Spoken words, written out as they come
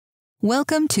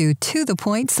Welcome to the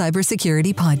Point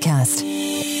Cybersecurity Podcast.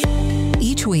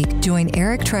 Each week, join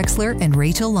Eric Trexler and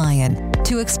Rachel Lyon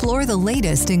to explore the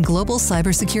latest in global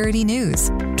cybersecurity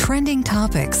news, trending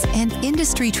topics, and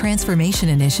industry transformation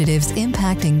initiatives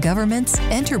impacting governments,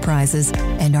 enterprises,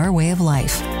 and our way of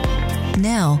life.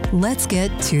 Now, let's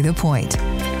get to the point.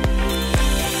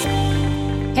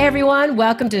 Hey everyone,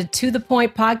 welcome to the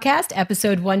Point Podcast,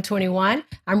 episode 121.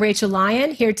 I'm Rachel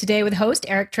Lyon, here today with host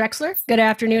Eric Trexler. Good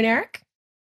afternoon, Eric.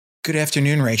 Good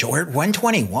afternoon, Rachel. We're at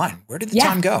 121. Where did the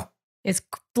time go? It's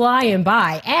flying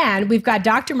by. And we've got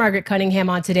Dr. Margaret Cunningham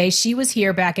on today. She was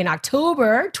here back in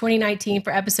October 2019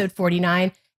 for episode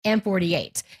 49 and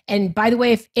 48. And by the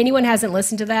way, if anyone hasn't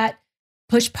listened to that,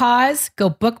 push pause, go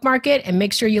bookmark it, and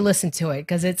make sure you listen to it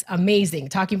because it's amazing.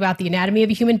 Talking about the anatomy of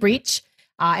a human breach.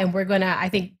 And we're going to, I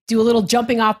think, do a little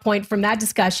jumping off point from that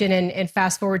discussion and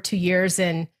fast forward 2 years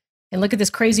and look at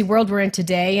this crazy world we're in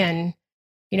today. And,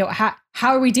 you know, how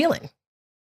are we dealing?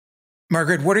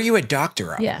 Margaret, what are you a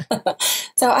doctor of? Yeah.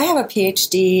 So I have a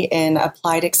PhD in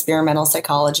applied experimental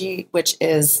psychology, which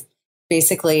is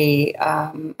basically,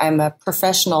 I'm a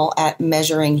professional at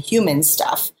measuring human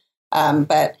stuff.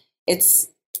 But it's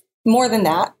more than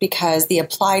that, because the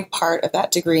applied part of that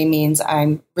degree means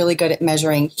I'm really good at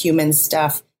measuring human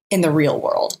stuff in the real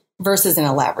world versus in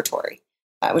a laboratory,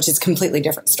 which is a completely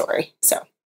different story. So,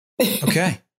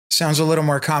 okay, sounds a little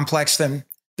more complex than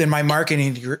my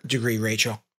marketing degree,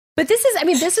 Rachel. But this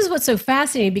is what's so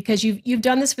fascinating, because you've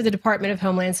done this for the Department of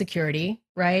Homeland Security,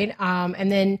 right?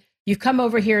 And then you've come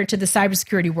over here into the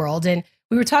cybersecurity world, and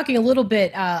we were talking a little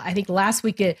bit, I think last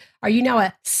week, are you now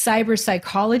a cyber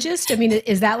psychologist? I mean,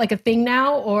 is that like a thing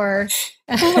now, or?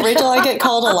 Rachel, I get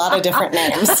called a lot of different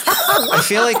names. I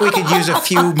feel like we could use a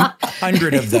few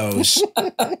hundred of those.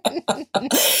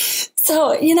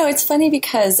 So, it's funny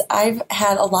because I've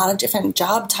had a lot of different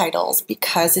job titles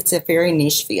because it's a very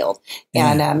niche field.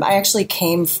 And I actually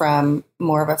came from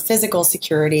more of a physical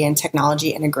security and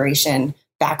technology integration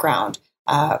background.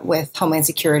 With Homeland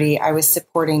Security, I was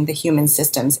supporting the human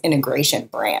systems integration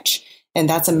branch, and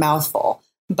that's a mouthful,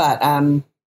 but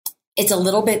it's a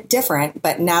little bit different.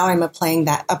 But now I'm applying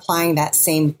that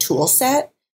same tool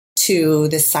set to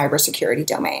the cybersecurity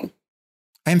domain.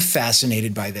 I'm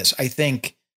fascinated by this. I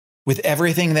think with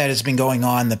everything that has been going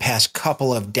on the past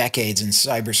couple of decades in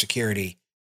cybersecurity,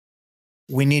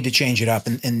 we need to change it up,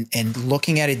 and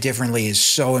looking at it differently is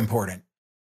so important.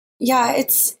 Yeah,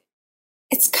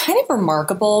 it's kind of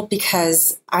remarkable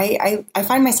because I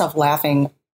find myself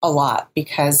laughing a lot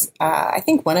because I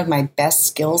think one of my best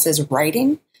skills is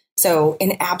writing. So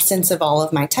in absence of all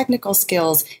of my technical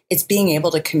skills, it's being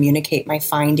able to communicate my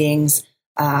findings,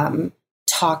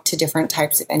 talk to different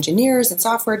types of engineers and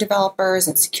software developers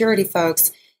and security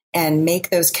folks, and make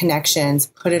those connections,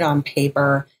 put it on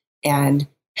paper, and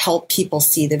help people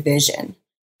see the vision.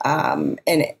 And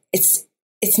it's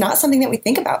not something that we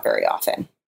think about very often.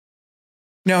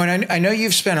 No, and I know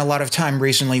you've spent a lot of time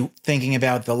recently thinking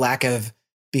about the lack of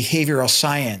behavioral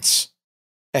science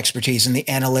expertise in the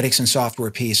analytics and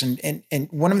software piece. And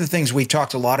one of the things we've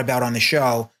talked a lot about on the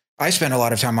show, I spend a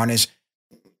lot of time on, is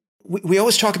we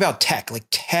always talk about tech. Like,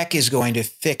 tech is going to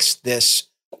fix this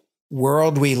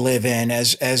world we live in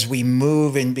as we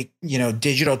move and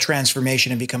digital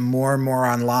transformation and become more and more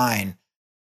online.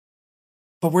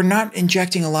 But we're not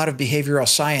injecting a lot of behavioral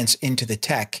science into the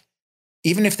tech,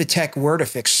 even if the tech were to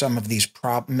fix some of these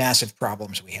massive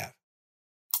problems we have.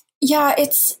 Yeah,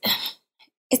 it's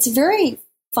very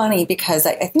funny because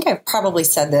I think I've probably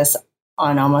said this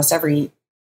on almost every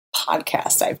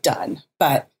podcast I've done,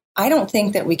 but I don't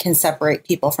think that we can separate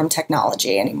people from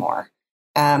technology anymore.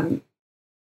 No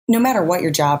matter what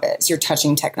your job is, you're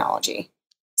touching technology.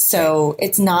 So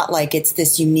it's not like it's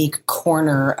this unique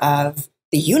corner of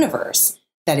the universe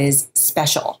that is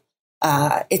special.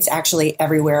 It's actually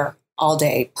everywhere, all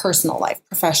day, personal life,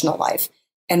 professional life.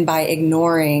 And by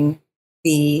ignoring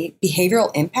the behavioral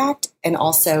impact and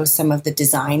also some of the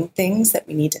design things that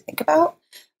we need to think about,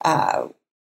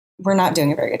 we're not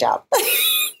doing a very good job.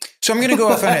 So I'm going to go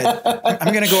off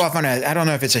on a, I don't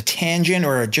know if it's a tangent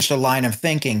or just a line of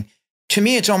thinking. To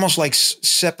me, it's almost like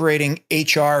separating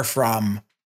HR from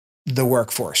the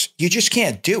workforce. You just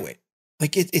can't do it.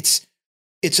 Like it's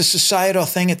a societal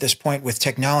thing at this point with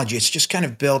technology. It's just kind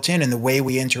of built in the way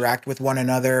we interact with one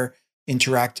another,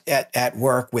 interact at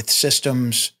work with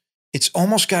systems. It's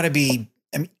almost got to be,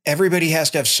 everybody has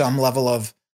to have some level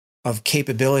of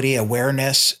capability,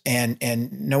 awareness, and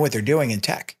know what they're doing in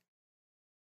tech.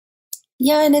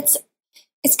 Yeah. And it's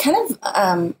kind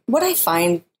of what I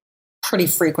find pretty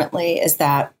frequently is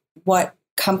that what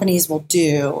companies will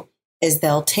do is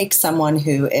they'll take someone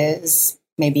who is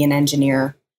maybe an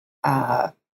engineer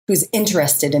who's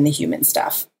interested in the human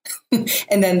stuff.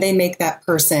 And then they make that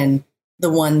person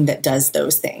the one that does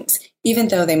those things, even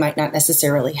though they might not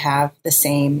necessarily have the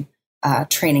same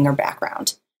training or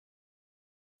background.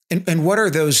 And what are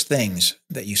those things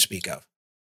that you speak of?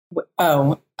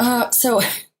 So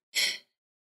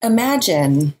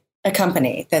imagine a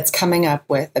company that's coming up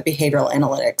with a behavioral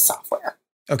analytics software.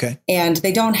 Okay. And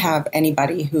they don't have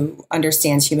anybody who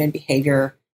understands human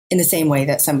behavior in the same way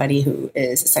that somebody who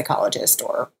is a psychologist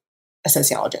or a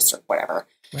sociologist or whatever.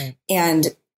 Right.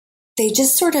 And they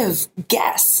just sort of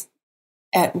guess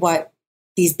at what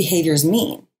these behaviors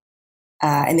mean.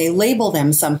 And they label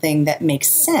them something that makes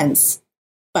sense,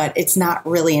 but it's not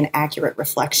really an accurate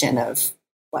reflection of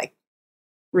like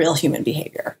real human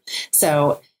behavior.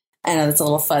 So I know it's a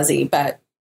little fuzzy, but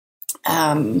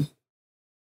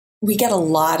we get a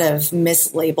lot of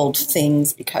mislabeled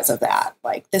things because of that.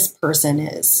 Like this person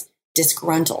is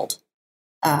disgruntled.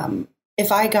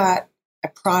 If I got a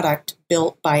product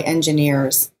built by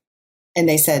engineers and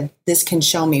they said, this can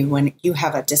show me when you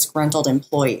have a disgruntled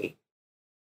employee,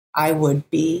 I would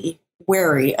be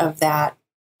wary of that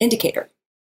indicator.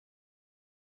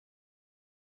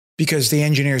 Because the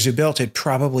engineers who built it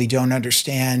probably don't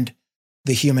understand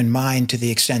the human mind to the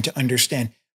extent to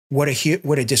understand what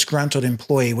a disgruntled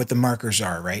employee, what the markers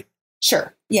are, right?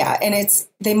 Sure. Yeah. And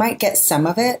they might get some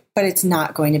of it, but it's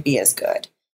not going to be as good.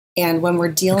 And when we're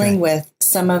dealing with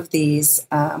some of these,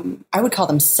 I would call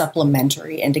them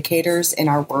supplementary indicators in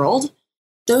our world,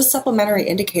 those supplementary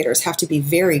indicators have to be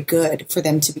very good for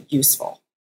them to be useful.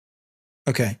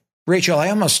 Okay. Rachel,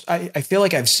 I feel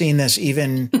like I've seen this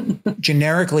even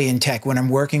generically in tech when I'm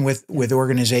working with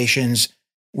organizations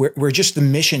where just the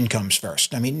mission comes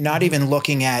first. I mean, not even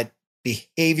looking at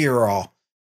behavioral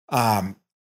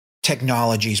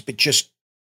technologies, but just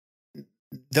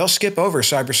they'll skip over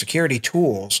cybersecurity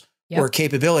tools or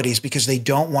capabilities because they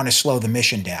don't want to slow the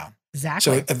mission down.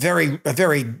 Exactly. So a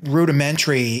very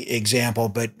rudimentary example,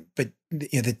 but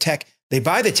the tech, they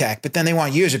buy the tech, but then they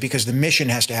want to use it because the mission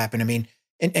has to happen. I mean,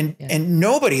 and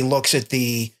nobody looks at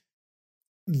the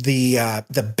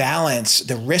balance,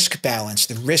 the risk balance,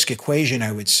 the risk equation,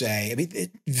 I would say. I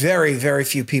mean, very, very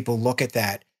few people look at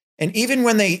that. And even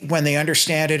when they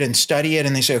understand it and study it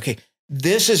and they say, okay,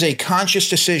 this is a conscious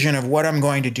decision of what I'm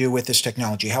going to do with this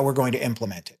technology, how we're going to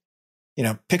implement it. You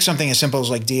know, pick something as simple as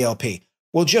like DLP.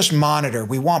 We'll just monitor.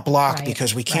 We want blocked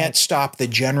because we can't stop the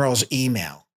general's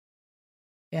email.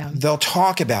 Yeah. They'll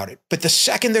talk about it. But the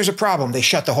second there's a problem, they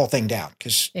shut the whole thing down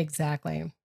because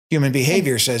human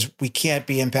behavior says we can't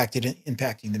be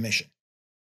impacting the mission.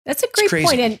 That's a great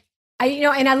point. And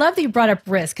I love that you brought up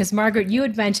risk because Margaret, you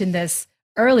had mentioned this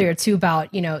earlier too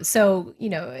about,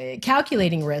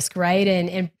 calculating risk, right?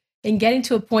 And getting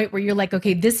to a point where you're like,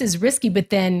 okay, this is risky, but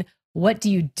then what do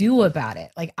you do about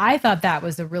it? Like, I thought that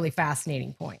was a really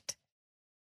fascinating point.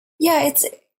 Yeah,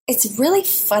 it's really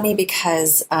funny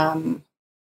because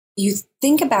you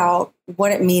think about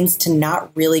what it means to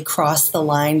not really cross the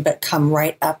line, but come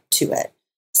right up to it.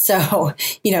 So,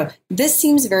 this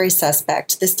seems very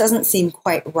suspect. This doesn't seem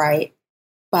quite right,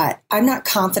 but I'm not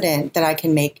confident that I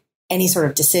can make any sort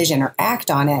of decision or act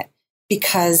on it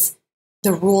because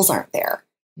the rules aren't there.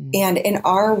 And in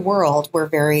our world, we're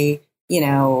very,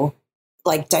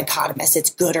 like dichotomous.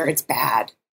 It's good or it's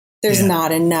bad. There's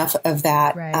not enough of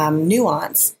that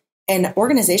nuance. And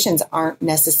organizations aren't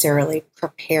necessarily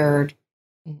prepared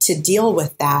to deal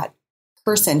with that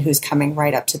person who's coming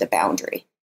right up to the boundary.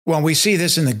 Well, we see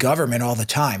this in the government all the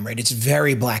time, right? It's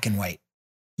very black and white.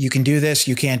 You can do this,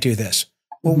 you can't do this.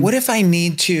 Well, what if I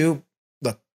need to,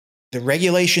 look, the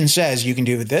regulation says you can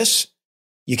do this,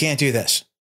 you can't do this.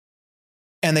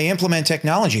 And they implement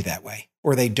technology that way,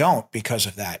 or they don't because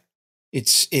of that.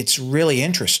 It's really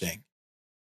interesting.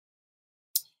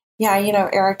 Yeah,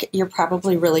 Eric, you're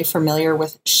probably really familiar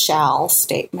with shall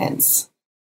statements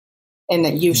and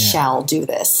that you shall do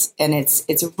this. And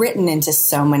it's written into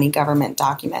so many government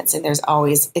documents. And there's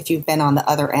always, if you've been on the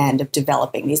other end of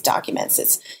developing these documents,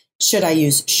 it's should I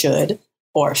use should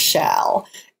or shall?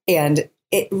 And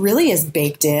it really is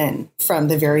baked in from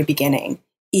the very beginning,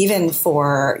 even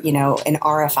for, an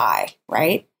RFI,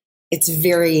 right? It's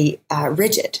very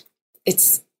rigid.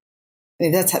 That's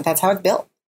how it's built.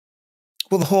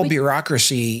 Well, the whole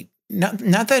bureaucracy, not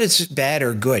that it's bad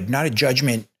or good, not a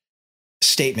judgment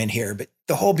statement here, but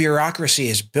the whole bureaucracy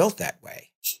is built that way,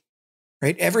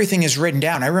 right? Everything is written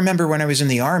down. I remember when I was in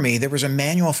the Army, there was a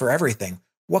manual for everything.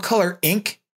 What color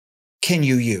ink can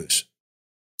you use?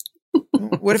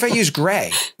 What if I use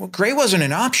gray? Well, gray wasn't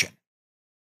an option.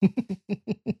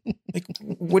 Like,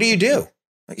 what do you do?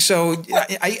 So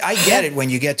I get it when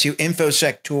you get to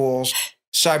InfoSec tools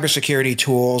cybersecurity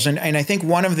tools. And I think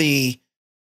one of the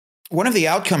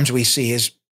outcomes we see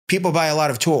is people buy a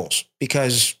lot of tools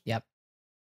because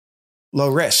low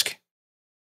risk.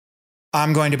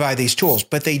 I'm going to buy these tools,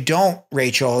 but they don't,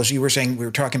 Rachel, as you were saying, we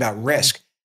were talking about risk.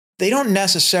 They don't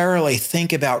necessarily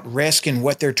think about risk and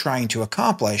what they're trying to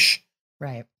accomplish.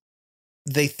 Right.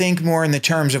 They think more in the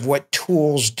terms of what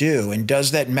tools do, and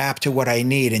does that map to what I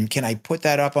need? And can I put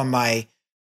that up on my,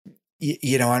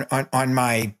 on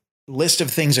my list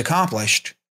of things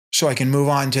accomplished so I can move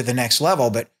on to the next level?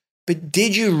 But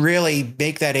did you really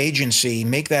make that agency,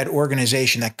 make that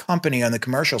organization, that company on the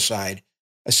commercial side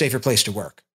a safer place to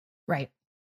work? Right.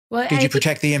 Well, did you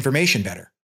protect the information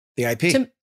better, the IP?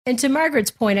 And to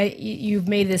Margaret's point, you've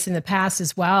made this in the past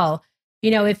as well.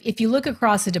 If you look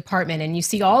across the department and you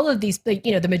see all of these,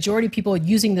 the majority of people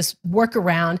using this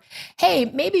workaround, hey,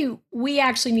 maybe we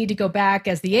actually need to go back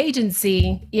as the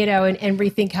agency, and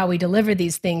rethink how we deliver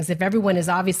these things. If everyone is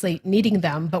obviously needing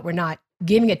them, but we're not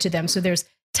giving it to them. So there's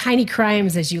tiny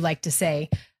crimes, as you like to say,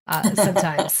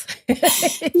 sometimes.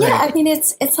 Yeah. I mean,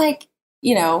 it's like,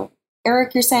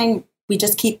 Eric, you're saying we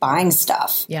just keep buying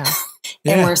stuff. Yeah.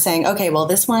 And we're saying, okay, well,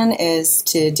 this one is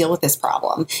to deal with this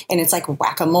problem. And it's like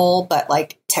whack-a-mole, but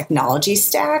like technology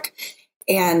stack.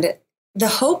 And the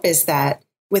hope is that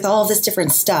with all this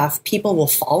different stuff, people will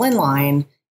fall in line,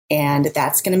 and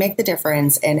that's going to make the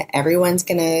difference. And everyone's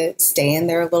going to stay in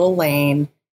their little lane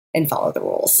and follow the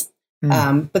rules.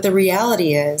 But the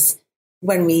reality is,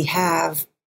 when we have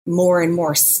more and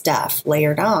more stuff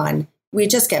layered on, we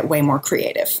just get way more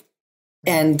creative.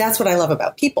 And that's what I love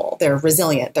about people. They're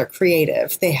resilient. They're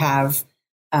creative. They have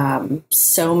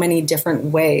so many different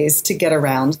ways to get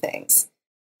around things.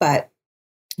 But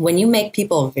when you make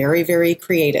people very, very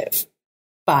creative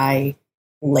by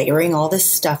layering all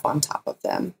this stuff on top of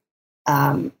them,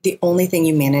 the only thing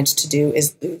you manage to do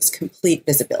is lose complete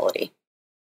visibility.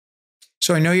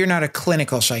 So I know you're not a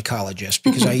clinical psychologist,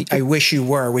 because I wish you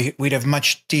were. We'd have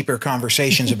much deeper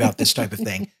conversations about this type of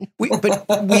thing.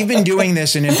 But we've been doing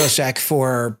this in InfoSec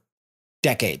for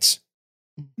decades.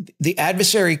 The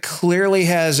adversary clearly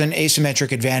has an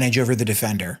asymmetric advantage over the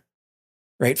defender,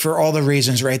 right? For all the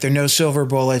reasons, right? There are no silver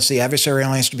bullets. The adversary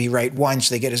only has to be right once.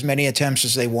 They get as many attempts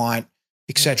as they want,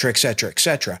 et cetera, et cetera, et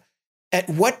cetera. At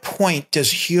what point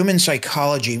does human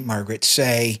psychology, Margaret,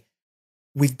 say,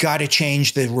 we've got to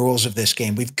change the rules of this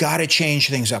game. We've got to change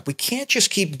things up. We can't just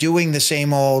keep doing the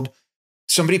same old,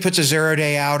 somebody puts a 0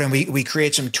 day out and we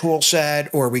create some tool set,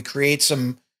 or we create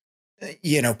some,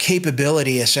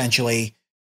 capability essentially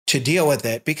to deal with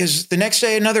it, because the next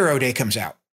day another 0 day comes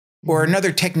out or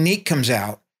another technique comes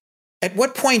out. At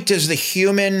what point does the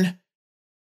human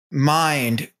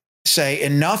mind say,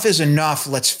 enough is enough?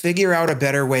 Let's figure out a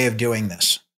better way of doing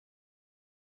this.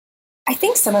 I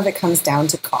think some of it comes down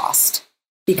to cost.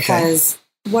 Because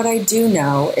what I do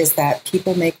know is that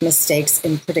people make mistakes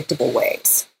in predictable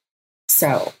ways.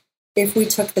 So if we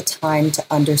took the time to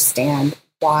understand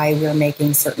why we're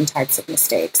making certain types of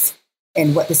mistakes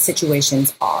and what the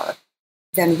situations are,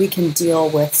 then we can deal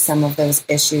with some of those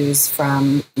issues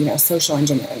from, social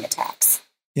engineering attacks.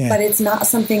 Yeah. But it's not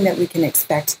something that we can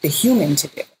expect the human to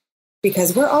do,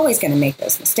 because we're always going to make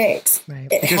those mistakes. Right.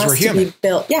 It because has we're to human. be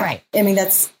built. Yeah. Right.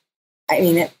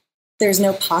 There's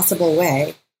no possible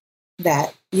way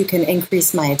that you can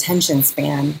increase my attention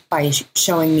span by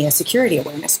showing me a security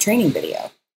awareness training video.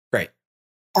 Right.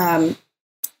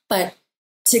 But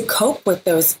to cope with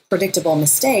those predictable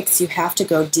mistakes, you have to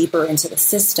go deeper into the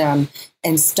system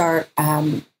and start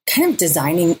kind of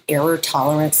designing error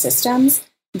tolerant systems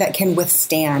that can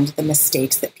withstand the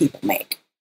mistakes that people make.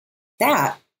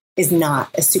 That is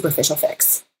not a superficial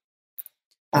fix.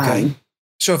 Okay.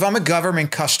 So if I'm a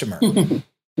government customer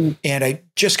and I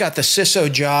just got the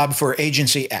CISO job for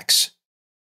agency X,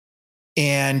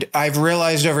 and I've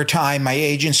realized over time my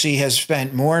agency has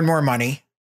spent more and more money.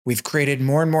 We've created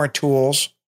more and more tools.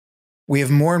 We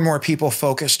have more and more people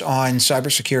focused on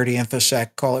cybersecurity,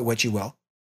 InfoSec, call it what you will.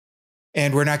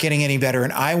 And we're not getting any better.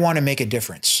 And I want to make a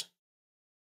difference.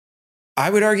 I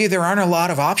would argue there aren't a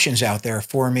lot of options out there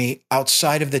for me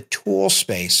outside of the tool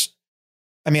space.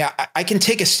 I mean, I can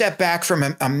take a step back from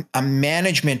a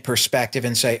management perspective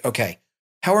and say, okay,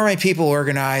 how are my people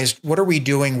organized? What are we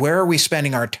doing? Where are we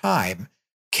spending our time?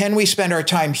 Can we spend our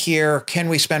time here? Can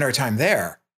we spend our time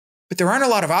there? But there aren't a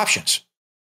lot of options.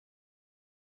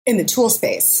 In the tool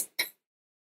space.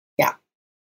 Yeah.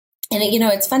 And,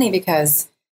 it's funny because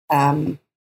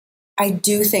I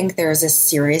do think there's a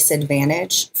serious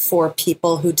advantage for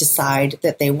people who decide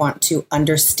that they want to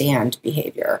understand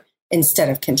behavior instead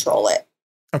of control it.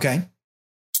 Okay.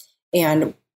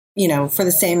 And for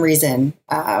the same reason,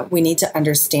 we need to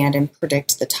understand and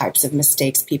predict the types of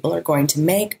mistakes people are going to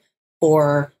make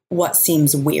or what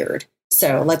seems weird.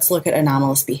 So let's look at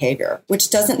anomalous behavior, which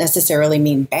doesn't necessarily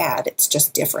mean bad. It's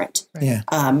just different. Yeah.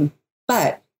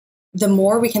 But the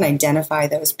more we can identify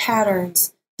those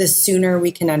patterns, the sooner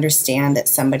we can understand that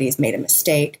somebody's made a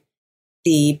mistake,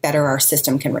 the better our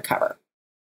system can recover.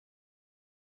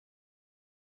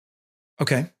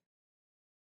 Okay.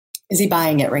 Is he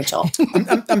buying it, Rachel?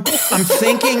 I'm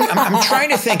thinking. I'm trying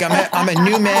to think. I'm a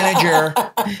new manager.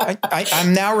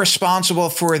 I'm now responsible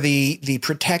for the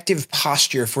protective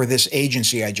posture for this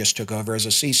agency I just took over as a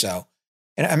CISO,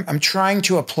 and I'm trying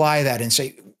to apply that and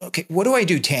say, okay, what do I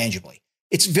do tangibly?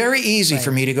 It's very easy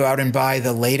for me to go out and buy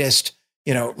the latest.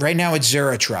 Right now it's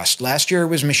Zero Trust. Last year it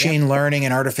was machine learning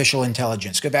and artificial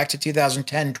intelligence. Go back to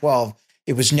 2010, 12.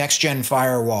 It was next gen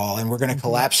firewall, and we're going to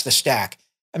collapse the stack.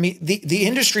 I mean, the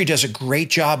industry does a great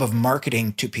job of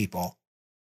marketing to people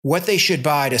what they should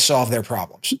buy to solve their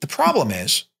problems. The problem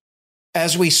is,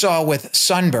 as we saw with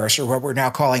Sunburst, or what we're now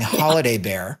calling Holiday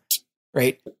Bear,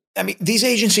 right? I mean, these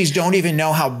agencies don't even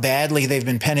know how badly they've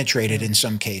been penetrated in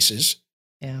some cases.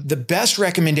 Yeah. The best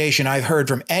recommendation I've heard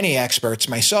from any experts,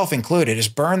 myself included, is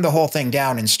burn the whole thing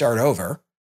down and start over.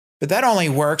 But that only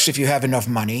works if you have enough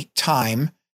money,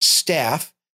 time,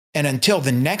 staff, and until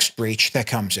the next breach that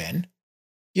comes in.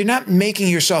 You're not making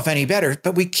yourself any better,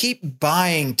 but we keep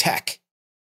buying tech.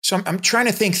 So I'm trying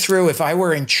to think through, if I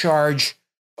were in charge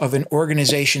of an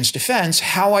organization's defense,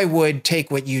 how I would take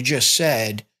what you just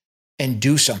said and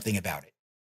do something about it.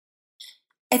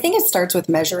 I think it starts with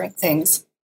measuring things.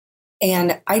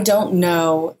 And I don't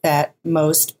know that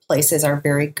most places are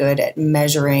very good at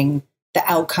measuring the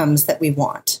outcomes that we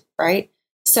want, right?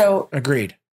 So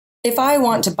agreed. If I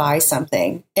want to buy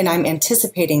something and I'm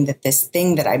anticipating that this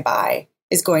thing that I buy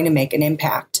is going to make an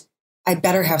impact, I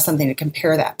better have something to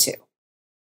compare that to.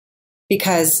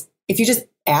 Because if you just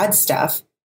add stuff,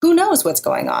 who knows what's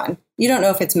going on? You don't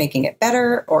know if it's making it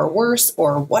better or worse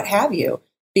or what have you,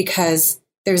 because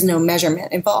there's no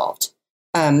measurement involved.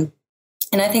 And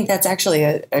I think that's actually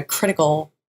a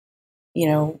critical,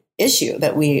 issue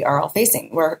that we are all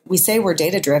facing, where we say we're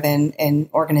data-driven in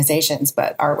organizations,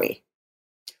 but are we?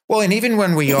 Well, and even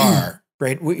when we are,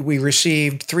 right, we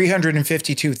received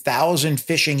 352,000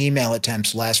 phishing email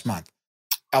attempts last month.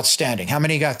 Outstanding. How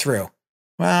many got through?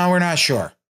 Well, we're not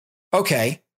sure.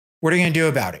 Okay, what are you going to do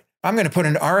about it? I'm going to put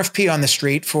an RFP on the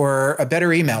street for a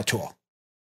better email tool.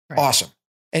 Right. Awesome.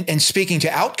 And speaking to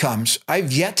outcomes,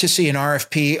 I've yet to see an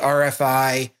RFP,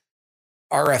 RFI,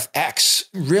 RFX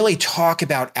really talk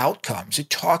about outcomes. It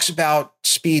talks about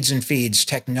speeds and feeds,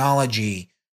 technology,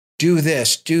 do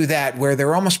this, do that, where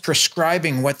they're almost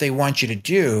prescribing what they want you to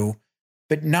do,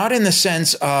 but not in the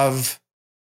sense of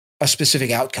a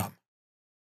specific outcome.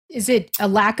 Is it a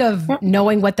lack of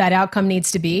knowing what that outcome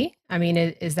needs to be? I mean,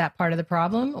 is that part of the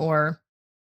problem, or?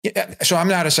 Yeah, so I'm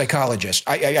not a psychologist.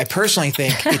 I personally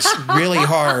think it's really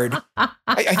hard.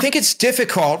 I think it's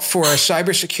difficult for a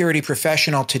cybersecurity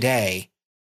professional today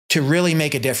to really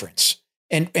make a difference.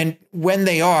 And when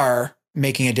they are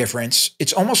making a difference,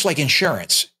 it's almost like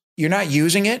insurance. You're not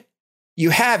using it.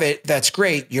 You have it. That's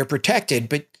great. You're protected.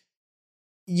 But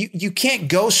you can't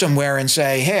go somewhere and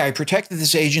say, hey, I protected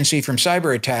this agency from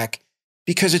cyber attack,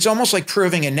 because it's almost like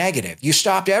proving a negative. You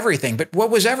stopped everything. But what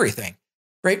was everything?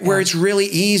 Right? Yeah. Where it's really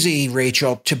easy,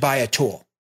 Rachel, to buy a tool.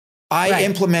 I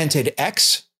implemented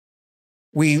X.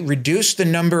 We reduced the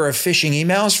number of phishing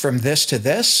emails from this to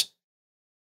this.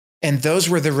 And those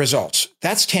were the results.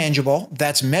 That's tangible.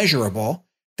 That's measurable.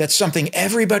 That's something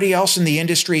everybody else in the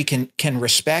industry can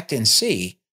respect and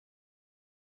see.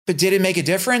 But did it make a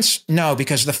difference? No,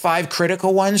 because the 5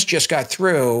 critical ones just got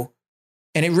through.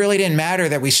 And it really didn't matter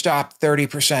that we stopped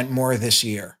 30% more this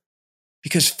year,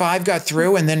 because 5 got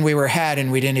through and then we were had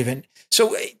and we didn't even.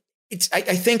 So I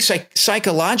think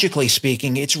psychologically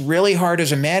speaking, it's really hard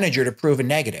as a manager to prove a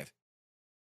negative.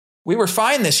 We were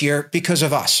fine this year because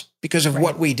of us, because of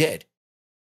what we did.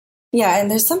 Yeah.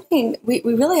 And there's something we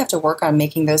really have to work on,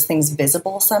 making those things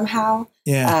visible somehow.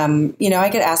 Yeah. I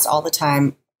get asked all the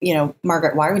time,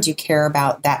 Margaret, why would you care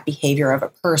about that behavior of a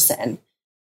person?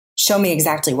 Show me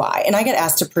exactly why. And I get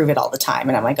asked to prove it all the time.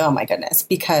 And I'm like, oh my goodness,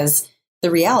 because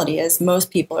the reality is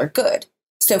most people are good.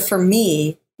 So for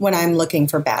me, when I'm looking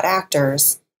for bad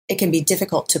actors, it can be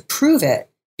difficult to prove it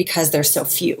because there's so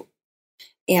few.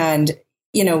 And,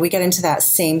 we get into that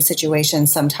same situation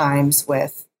sometimes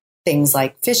with things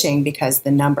like phishing, because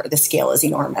the scale is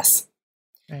enormous.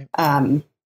 Right. And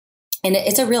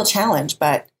it's a real challenge,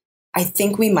 but I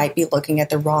think we might be looking at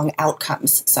the wrong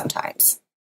outcomes sometimes.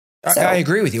 I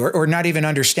agree with you, or not even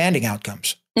understanding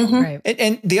outcomes. Mm-hmm. Right.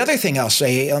 And the other thing I'll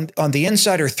say on the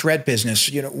insider threat business,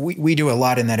 we do a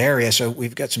lot in that area. So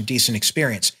we've got some decent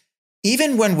experience.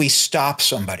 Even when we stop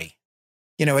somebody,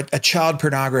 a child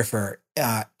pornographer,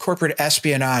 corporate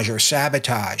espionage or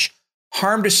sabotage,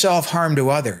 harm to self, harm to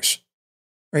others,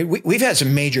 right? We've had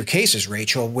some major cases,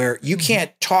 Rachel, where you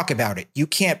can't talk about it. You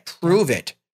can't prove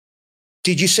it.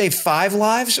 Did you save 5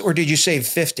 lives or did you save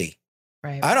 50?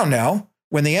 Right. I don't know.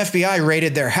 When the FBI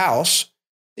raided their house,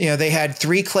 they had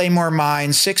 3 Claymore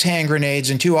mines, 6 hand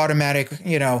grenades, and 2 automatic,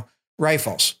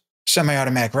 rifles,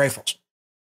 semi-automatic rifles.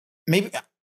 Maybe,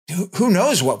 who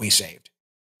knows what we saved,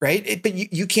 right? But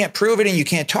you can't prove it and you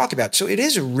can't talk about it. So it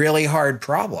is a really hard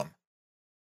problem.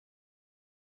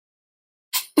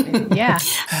 Yeah.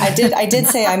 I did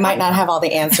say I might not have all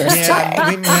the answers today.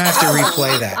 We may have to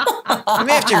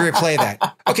replay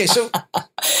that. Okay, so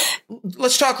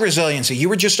let's talk resiliency. You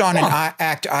were just on an I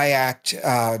Act.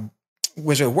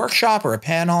 Was it a workshop or a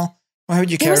panel? How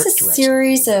would you characterize it? It was a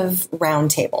series of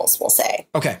roundtables, we'll say.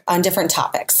 Okay. On different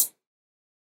topics.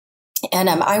 And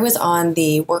I was on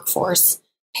the workforce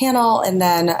panel. And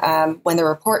then when the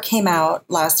report came out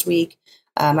last week,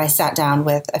 I sat down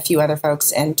with a few other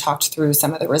folks and talked through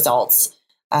some of the results.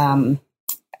 I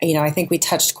think we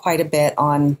touched quite a bit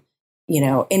on,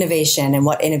 innovation and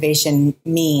what innovation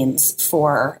means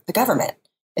for the government,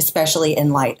 especially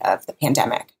in light of the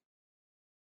pandemic.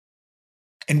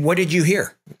 And what did you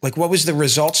hear? Like, what was the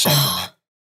result set from that?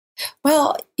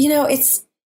 Well, it's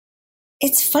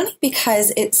funny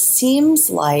because it seems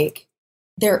like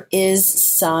there is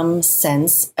some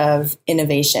sense of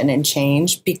innovation and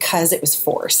change because it was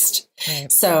forced.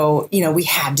 Right. So, we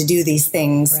had to do these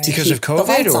things to because keep of COVID the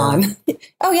lights on.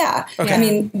 Oh, yeah. Okay. I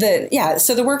mean,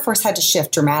 so the workforce had to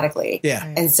shift dramatically. Yeah.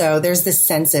 Right. And so there's this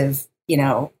sense of,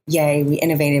 yay, we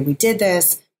innovated, we did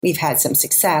this, we've had some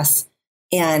success,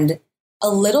 and a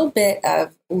little bit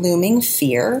of looming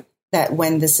fear that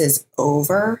when this is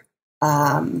over,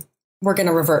 we're going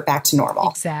to revert back to normal.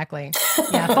 Exactly.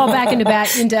 Yeah. Fall back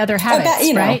into other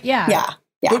habits, right? Yeah.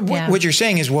 Yeah. But what you're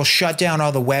saying is we'll shut down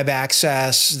all the web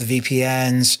access, the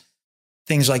VPNs,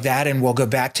 things like that, and we'll go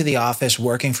back to the office,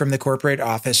 working from the corporate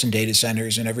office and data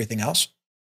centers and everything else?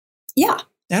 Yeah.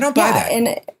 I don't buy that. And,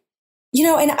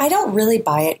 and I don't really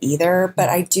buy it either, but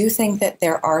I do think that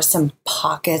there are some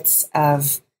pockets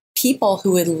of people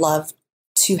who would love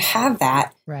to have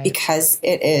that because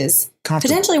it is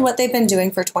potentially what they've been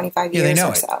doing for 25 years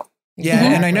or so. Yeah.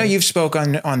 Mm-hmm. And I know you've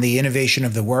spoken on the innovation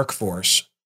of the workforce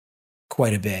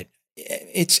quite a bit.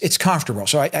 It's comfortable.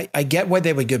 So I get why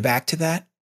they would go back to that.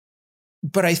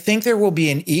 But I think there will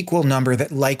be an equal number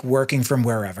that like working from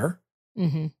wherever.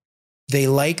 Mm-hmm. They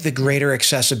like the greater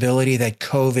accessibility that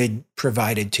COVID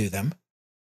provided to them.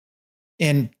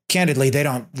 And candidly, they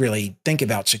don't really think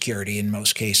about security in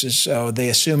most cases. So they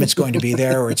assume it's going to be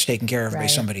there or it's taken care of by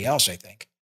somebody else, I think.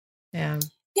 Yeah.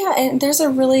 Yeah. And there's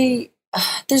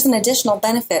an additional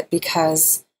benefit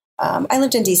because I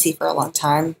lived in DC for a long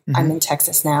time. Mm-hmm. I'm in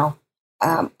Texas now.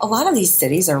 A lot of these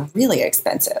cities are really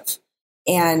expensive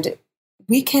and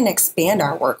we can expand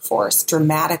our workforce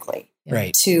dramatically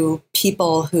to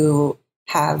people who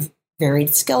have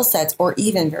varied skill sets or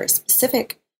even very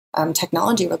specific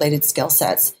technology related skill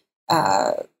sets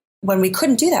when we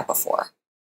couldn't do that before.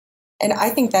 And I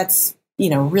think that's,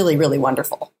 really, really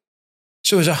wonderful.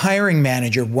 So as a hiring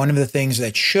manager, one of the things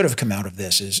that should have come out of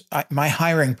this is my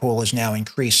hiring pool is now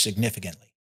increased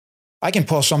significantly. I can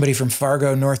pull somebody from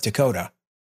Fargo, North Dakota.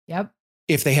 Yep.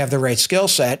 If they have the right skill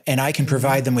set and I can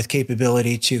provide them with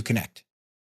capability to connect.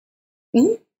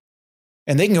 Mm-hmm.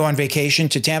 And they can go on vacation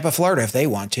to Tampa, Florida if they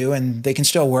want to, and they can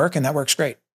still work, and that works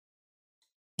great.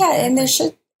 Yeah, and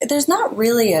there's not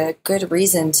really a good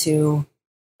reason to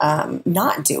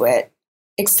not do it,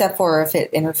 except for if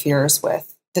it interferes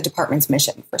with the department's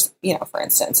mission, for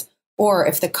instance, or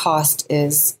if the cost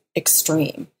is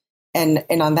extreme. And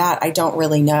on that, I don't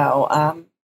really know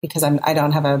because I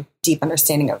don't have a deep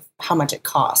understanding of how much it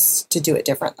costs to do it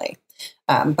differently.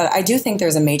 But I do think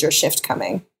there's a major shift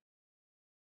coming.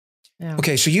 Yeah.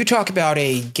 Okay, so you talk about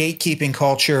a gatekeeping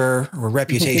culture or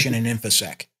reputation in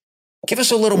InfoSec. Give us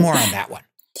a little more on that one.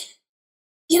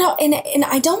 And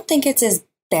I don't think it's as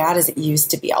bad as it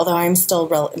used to be, although I'm still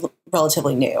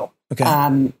relatively new.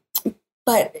 Okay.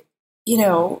 But,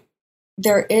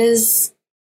 there is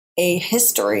a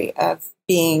history of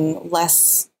being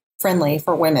less friendly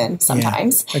for women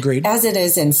sometimes. Yeah, agreed. As it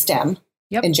is in STEM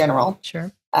in general.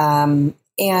 Sure. And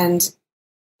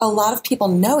a lot of people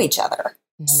know each other.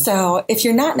 Mm-hmm. So if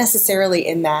you're not necessarily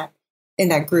in that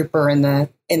group or in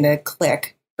the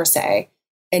clique per se,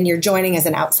 and you're joining as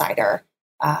an outsider,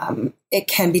 it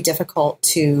can be difficult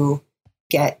to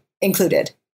get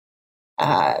included.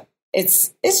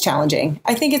 it's challenging.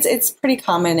 I think it's pretty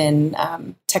common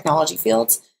in technology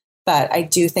fields, but I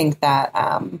do think that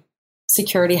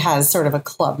security has sort of a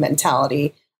club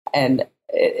mentality, and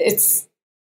it's,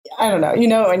 I don't know,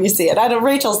 when you see it. I don't.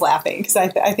 Rachel's laughing because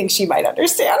I think she might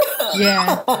understand.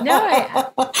 Yeah. No,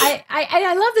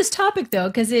 I love this topic though,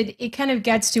 because it kind of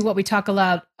gets to what we talk a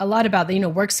lot about, the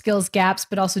work skills gaps,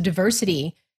 but also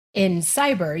diversity in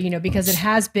cyber. Because it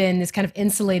has been this kind of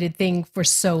insulated thing for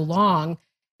so long.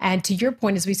 And to your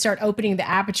point, as we start opening the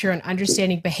aperture and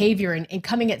understanding behavior and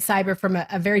coming at cyber from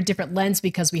a very different lens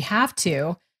because we have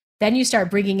to, then you start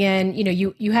bringing in,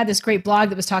 you had this great blog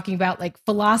that was talking about like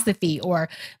philosophy or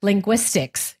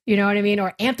linguistics, you know what I mean?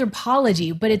 Or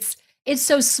anthropology, but it's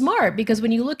so smart because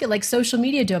when you look at like social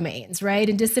media domains, right?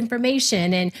 And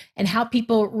disinformation and how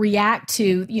people react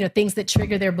to, things that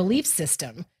trigger their belief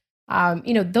system,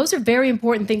 those are very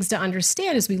important things to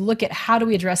understand as we look at how do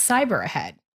we address cyber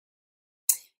ahead.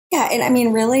 Yeah. And I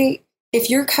mean, really, if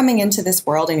you're coming into this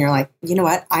world and you're like, you know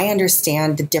what, I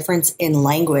understand the difference in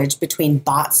language between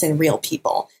bots and real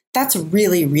people. That's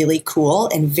really, really cool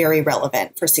and very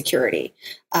relevant for security.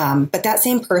 But that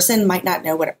same person might not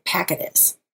know what a packet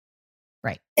is.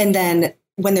 Right. And then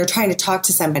when they're trying to talk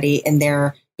to somebody and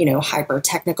they're, hyper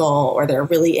technical or they're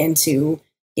really into,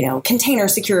 container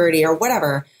security or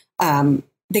whatever,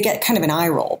 they get kind of an eye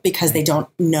roll because they don't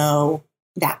know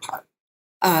that part.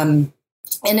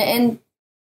 And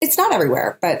it's not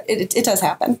everywhere, but it does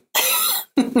happen.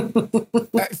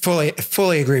 I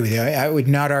fully agree with you. I would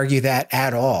not argue that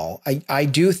at all. I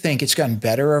do think it's gotten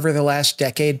better over the last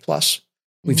decade plus.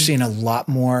 We've seen a lot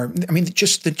more. I mean,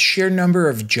 just the sheer number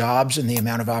of jobs and the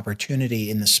amount of opportunity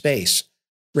in the space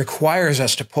requires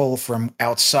us to pull from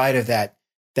outside of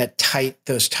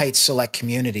those tight select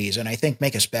communities, and I think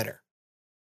make us better.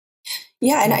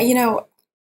 Yeah, and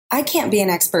I can't be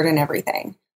an expert in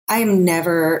everything. I am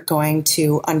never going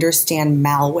to understand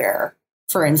malware,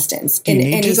 for instance, in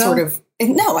any sort of.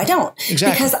 No, I don't.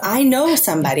 Exactly. Because I know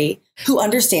somebody who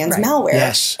understands malware.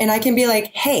 Yes. And I can be like,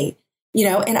 hey,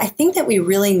 and I think that we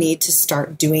really need to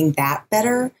start doing that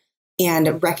better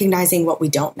and recognizing what we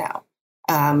don't know.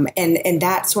 And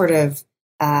that sort of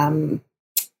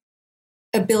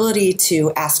ability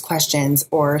to ask questions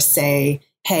or say,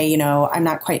 hey, I'm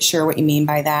not quite sure what you mean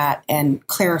by that, and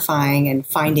clarifying and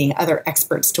finding other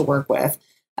experts to work with.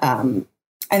 I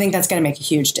think that's going to make a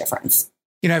huge difference.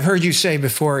 I've heard you say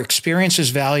before, experience is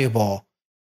valuable,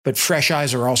 but fresh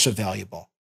eyes are also valuable.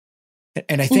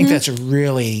 And I think that's a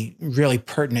really, really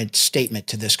pertinent statement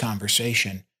to this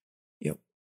conversation.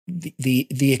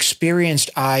 The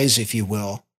experienced eyes, if you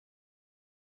will,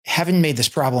 haven't made this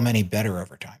problem any better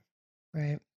over time.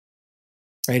 Right.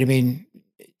 Right. I mean,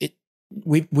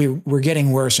 we're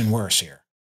getting worse and worse here.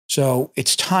 So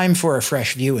it's time for a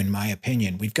fresh view, in my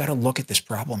opinion. We've got to look at this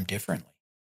problem differently.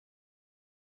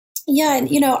 Yeah. And,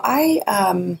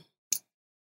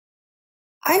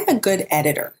 I'm a good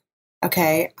editor.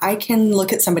 Okay. I can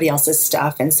look at somebody else's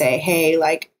stuff and say, hey,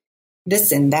 like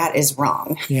this and that is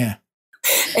wrong. Yeah.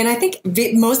 And I think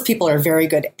most people are very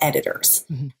good editors.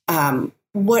 Mm-hmm.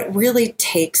 What really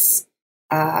takes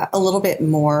a little bit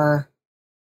more,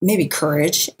 maybe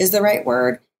courage is the right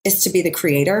word, is to be the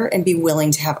creator and be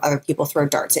willing to have other people throw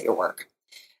darts at your work.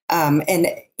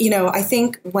 I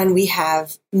think when we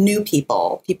have new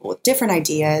people with different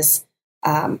ideas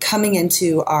coming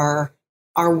into our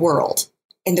world,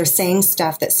 and they're saying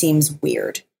stuff that seems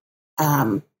weird.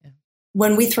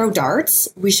 When we throw darts,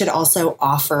 we should also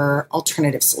offer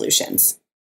alternative solutions.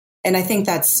 And I think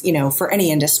that's, for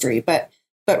any industry, but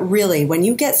really when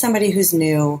you get somebody who's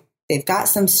new, they've got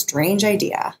some strange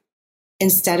idea,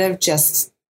 instead of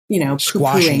just,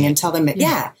 poo-pooing and tell them, be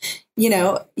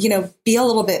a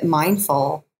little bit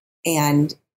mindful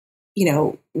and,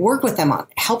 work with them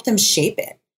help them shape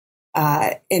it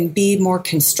and be more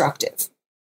constructive.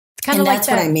 Kind of like that's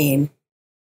what I mean.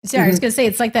 Sorry, I was going to say,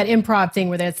 it's like that improv thing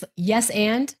where it's yes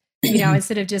and,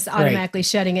 instead of just automatically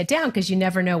shutting it down because you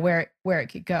never know where it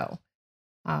could go.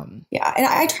 Yeah, and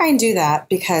I try and do that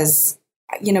because,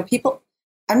 people,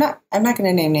 I'm not going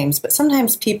to name names, but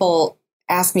sometimes people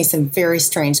ask me some very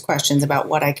strange questions about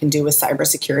what I can do with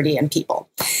cybersecurity and people.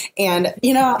 And,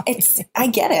 I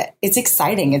get it. It's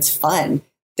exciting. It's fun.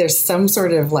 There's some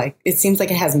sort of it seems like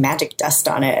it has magic dust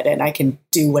on it and I can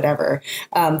do whatever.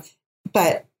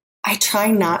 But I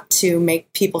try not to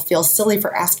make people feel silly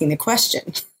for asking the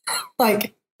question,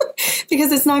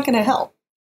 because it's not going to help.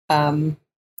 What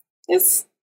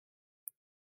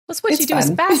you do is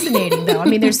fascinating, though. I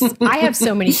mean, I have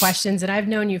so many questions, and I've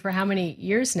known you for how many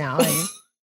years now? And,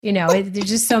 there's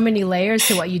just so many layers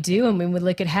to what you do. And when we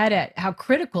look ahead at how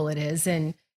critical it is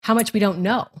and how much we don't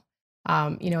know.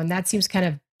 And that seems kind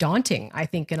of daunting, I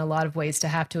think, in a lot of ways, to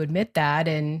have to admit that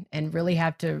and really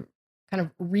have to kind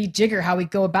of rejigger how we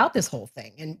go about this whole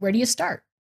thing. And where do you start?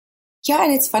 Yeah.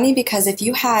 And it's funny because if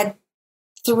you had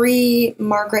 3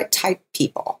 Margaret type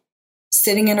people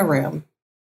sitting in a room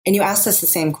and you asked us the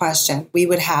same question, we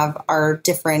would have our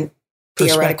different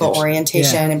theoretical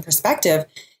orientation and perspective.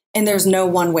 And there's no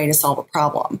one way to solve a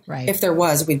problem. Right. If there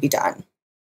was, we'd be done.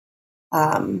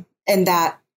 And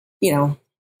that,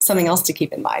 something else to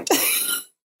keep in mind.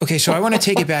 Okay. So I want to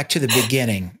take it back to the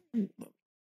beginning.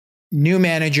 New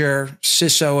manager,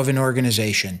 CISO of an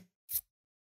organization,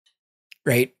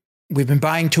 right? We've been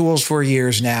buying tools for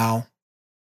years now.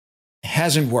 It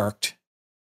hasn't worked.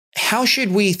 How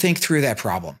should we think through that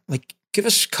problem? Like, give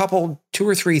us 2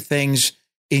 or 3 things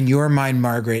in your mind,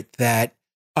 Margaret, that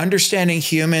understanding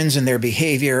humans and their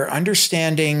behavior,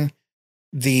 understanding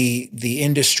the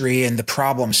industry and the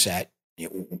problem set.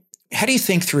 How do you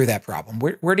think through that problem?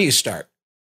 Where do you start?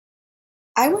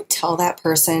 I would tell that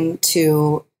person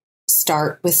to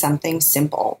start with something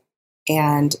simple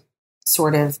and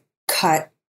sort of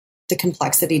cut the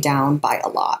complexity down by a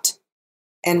lot.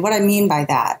 And what I mean by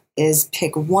that is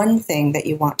pick one thing that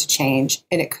you want to change.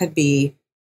 And it could be,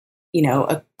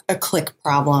 a click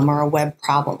problem or a web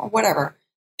problem or whatever.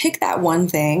 Pick that one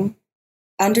thing,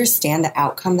 understand the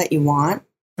outcome that you want.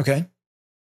 Okay.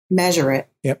 Measure it.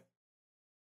 Yep.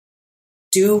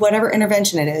 Do whatever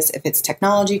intervention it is. If it's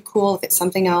technology, cool. If it's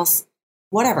something else,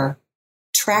 whatever.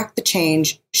 Track the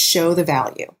change, show the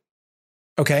value.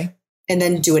 Okay. And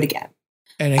then do it again.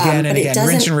 And again and again.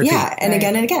 Rinse and repeat. Yeah. And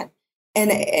again and again.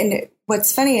 And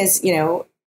what's funny is,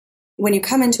 when you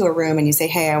come into a room and you say,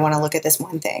 hey, I want to look at this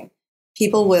one thing,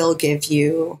 people will give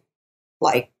you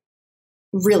like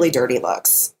really dirty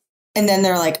looks. And then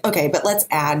they're like, okay, but let's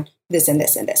add this and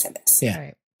this and this and this. Yeah.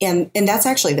 Right. And that's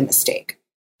actually the mistake,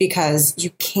 because you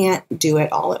can't do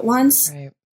it all at once.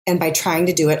 Right. And by trying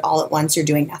to do it all at once, you're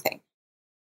doing nothing.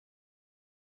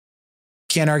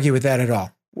 Can't argue with that at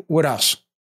all. What else?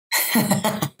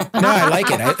 No, I like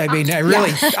it. I mean, I'm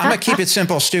going to keep it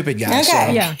simple, stupid guy. Okay.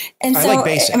 So Yeah. And I so, like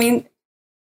basic.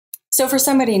 So for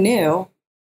somebody new,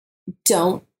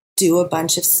 don't do a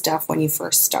bunch of stuff when you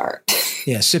first start.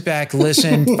 Yeah. Sit back,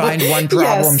 listen, find one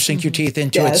problem, Yes. sink your teeth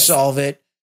into it, solve it,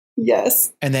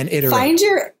 Yes. and then iterate. Find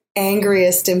your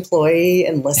angriest employee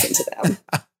and listen to them.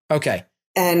 Okay.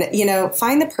 And,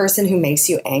 find the person who makes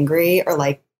you angry or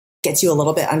like gets you a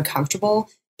little bit uncomfortable,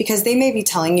 because they may be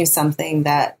telling you something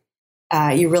that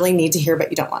you really need to hear,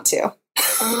 but you don't want to.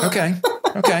 Okay.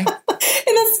 Okay.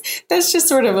 And that's just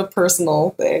sort of a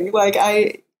personal thing. Like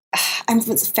I'm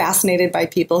fascinated by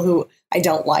people who I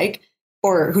don't like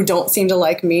or who don't seem to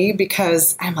like me,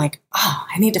 because I'm like, oh,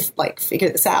 I need to like figure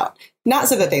this out. Not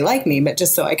so that they like me, but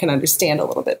just so I can understand a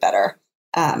little bit better.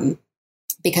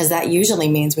 Because that usually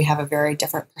means we have a very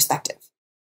different perspective,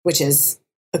 which is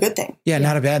a good thing. Yeah,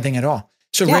 not a bad thing at all.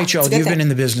 So Yeah, Rachel, it's a good you've been thing. in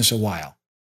the business a while.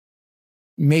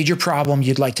 Major problem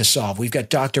you'd like to solve. We've got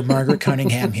Dr. Margaret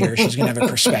Cunningham here. She's going to have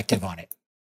a perspective on it.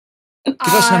 Give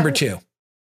us number 2.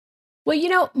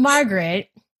 Well, Margaret,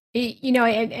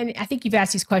 and I think you've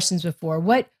asked these questions before.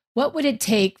 What would it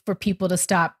take for people to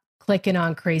stop clicking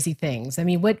on crazy things? I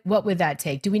mean, what would that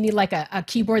take? Do we need like a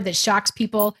keyboard that shocks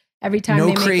people every time they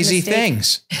make crazy a mistake?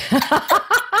 things.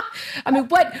 I mean,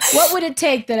 what would it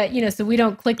take that, so we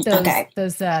don't click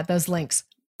those links?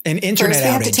 An internet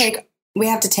First, outage. we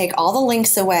have to take all the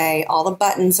links away, all the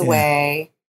buttons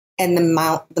away, and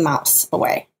the mouse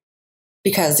away,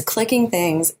 because clicking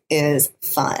things is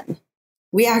fun.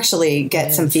 We actually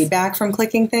get some feedback from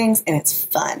clicking things, and it's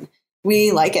fun.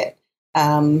 We like it.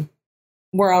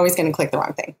 We're always going to click the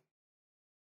wrong thing.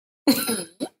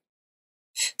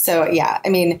 So, yeah, I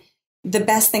mean, the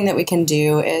best thing that we can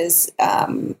do is,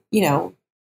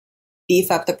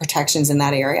 beef up the protections in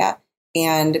that area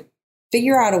and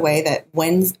figure out a way that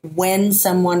when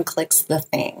someone clicks the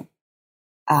thing,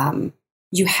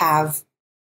 you have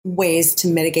ways to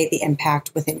mitigate the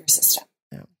impact within your system.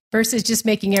 Versus just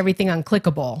making everything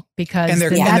unclickable, because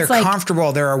they're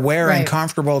comfortable, they're aware and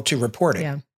comfortable to report it.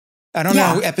 Yeah. I don't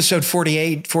know, episode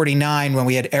 48, 49, when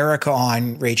we had Erica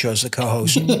on, Rachel as the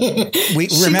co-host,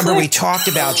 we talked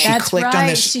about, she clicked on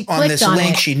this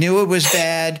link. She knew it was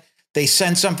bad. They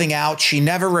sent something out. She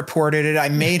never reported it.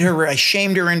 I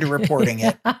shamed her into reporting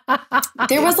it.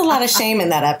 There was a lot of shame in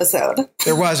that episode.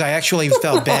 There was. I actually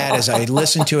felt bad as I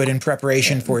listened to it in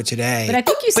preparation for today. But I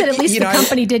think you said at least the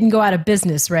company didn't go out of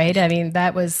business, right? I mean,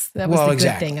 that was the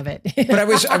good thing of it. But I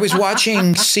was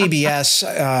watching CBS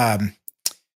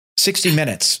 60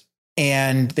 Minutes,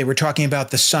 and they were talking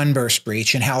about the Sunburst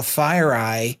breach and how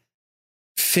FireEye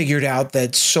figured out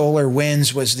that solar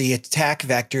winds was the attack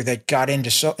vector that got into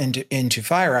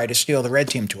FireEye to steal the red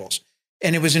team tools.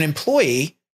 And it was an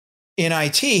employee in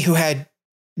IT who had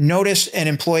noticed an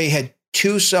employee had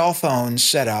 2 cell phones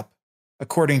set up,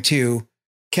 according to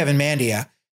Kevin Mandia,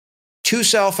 2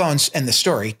 cell phones, and the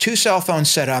story, 2 cell phones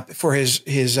set up for his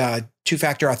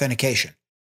 2-factor authentication,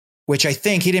 which I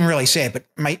think he didn't really say it, but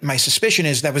my suspicion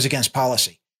is that was against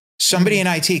policy. Somebody in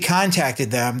IT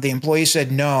contacted them. The employee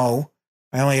said, no,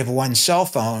 I only have 1 cell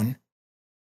phone.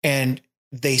 And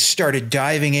they started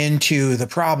diving into the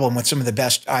problem with some of the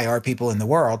best IR people in the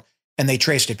world, and they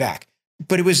traced it back.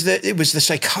 But it was the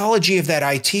psychology of that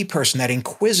IT person, that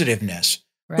inquisitiveness.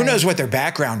 Right. Who knows what their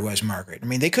background was, Margaret? I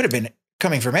mean, they could have been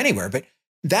coming from anywhere, but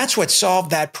that's what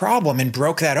solved that problem and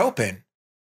broke that open,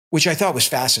 which I thought was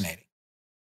fascinating.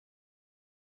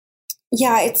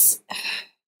 Yeah, it's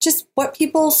just what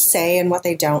people say and what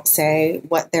they don't say,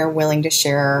 what they're willing to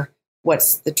share,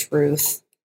 what's the truth,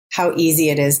 how easy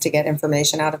it is to get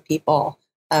information out of people.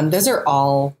 Those are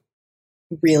all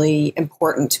really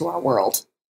important to our world.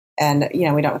 And,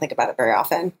 we don't think about it very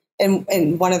often.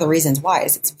 And one of the reasons why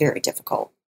is it's very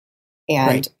difficult. And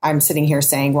right. I'm sitting here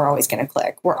saying, we're always going to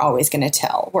click. We're always going to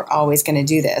tell. We're always going to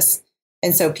do this.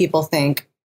 And so people think,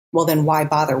 well, then why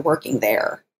bother working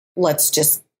there? Let's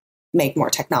just make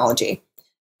more technology.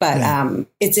 But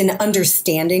it's in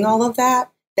understanding all of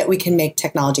that we can make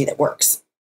technology that works.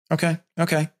 Okay.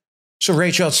 So,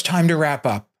 Rachel, it's time to wrap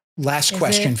up. Last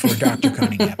question for Dr.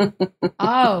 Cunningham.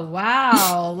 Oh,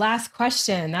 wow. Last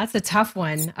question. That's a tough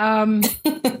one. I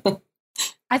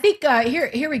think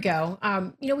here we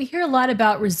go. We hear a lot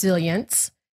about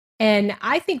resilience. And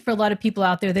I think for a lot of people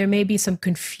out there may be some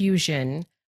confusion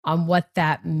on what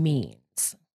that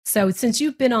means. So since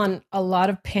you've been on a lot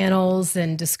of panels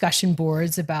and discussion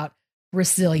boards about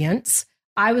resilience,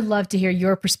 I would love to hear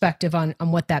your perspective on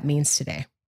what that means today.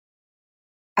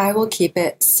 I will keep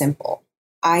it simple.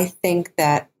 I think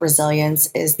that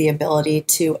resilience is the ability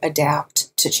to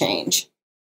adapt to change,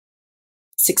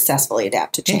 successfully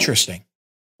adapt to change. Interesting.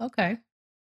 Okay.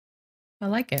 I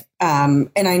like it. And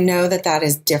I know that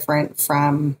is different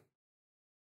from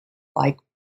like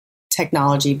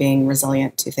technology being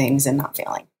resilient to things and not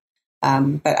failing.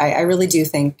 But I really do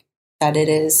think that it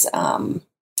is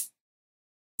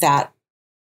that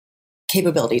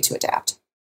capability to adapt.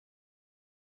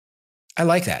 I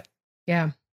like that.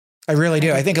 Yeah. I really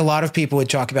do. I think a lot of people would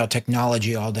talk about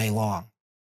technology all day long,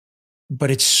 but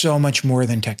it's so much more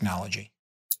than technology.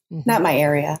 Not my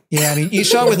area. Yeah. I mean, you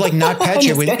saw with like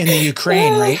NotPetya in the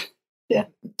Ukraine, right? Yeah.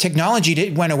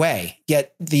 Technology went away,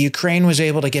 yet the Ukraine was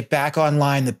able to get back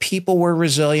online. The people were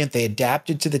resilient. They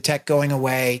adapted to the tech going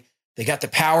away. They got the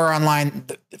power online.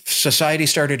 The society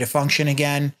started to function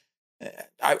again.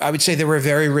 I would say they were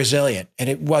very resilient, and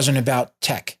it wasn't about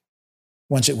tech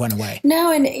once it went away.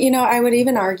 No, and I would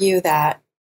even argue that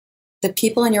the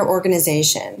people in your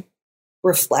organization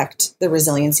reflect the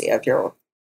resiliency of your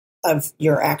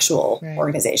actual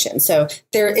organization. So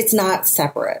it's not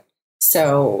separate.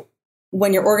 So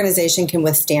when your organization can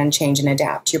withstand change and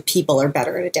adapt, your people are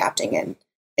better at adapting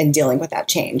and dealing with that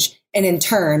change. And in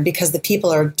turn, because the people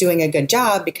are doing a good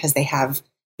job, because they have,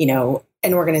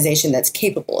 an organization that's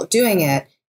capable of doing it,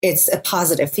 it's a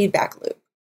positive feedback loop.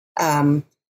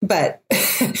 But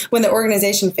when the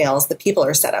organization fails, the people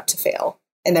are set up to fail.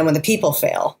 And then when the people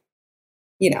fail,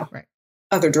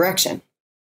 other direction.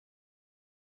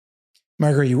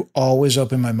 Margaret, you always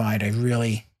open my mind.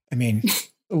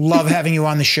 Love having you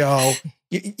on the show.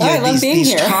 I love being these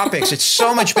here. Topics. It's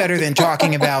so much better than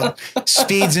talking about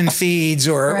speeds and feeds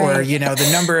or the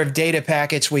number of data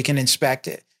packets we can inspect.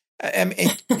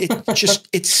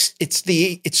 It's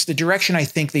the direction I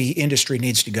think the industry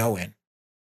needs to go in.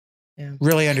 Yeah.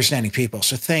 Really understanding people.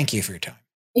 So thank you for your time.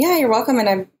 Yeah, you're welcome. And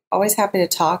I'm always happy to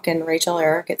talk. And Rachel,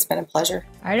 Eric, it's been a pleasure.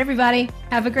 All right, everybody.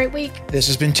 Have a great week. This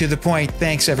has been To The Point.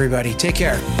 Thanks, everybody. Take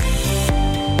care.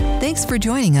 Thanks for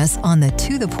joining us on the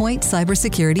To The Point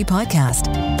Cybersecurity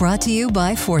Podcast, brought to you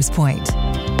by ForcePoint.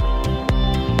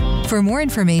 For more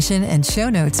information and show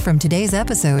notes from today's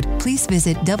episode, please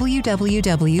visit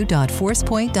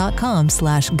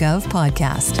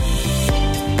www.forcepoint.com/govpodcast.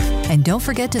 And don't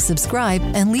forget to subscribe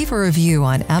and leave a review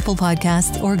on Apple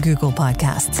Podcasts or Google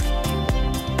Podcasts.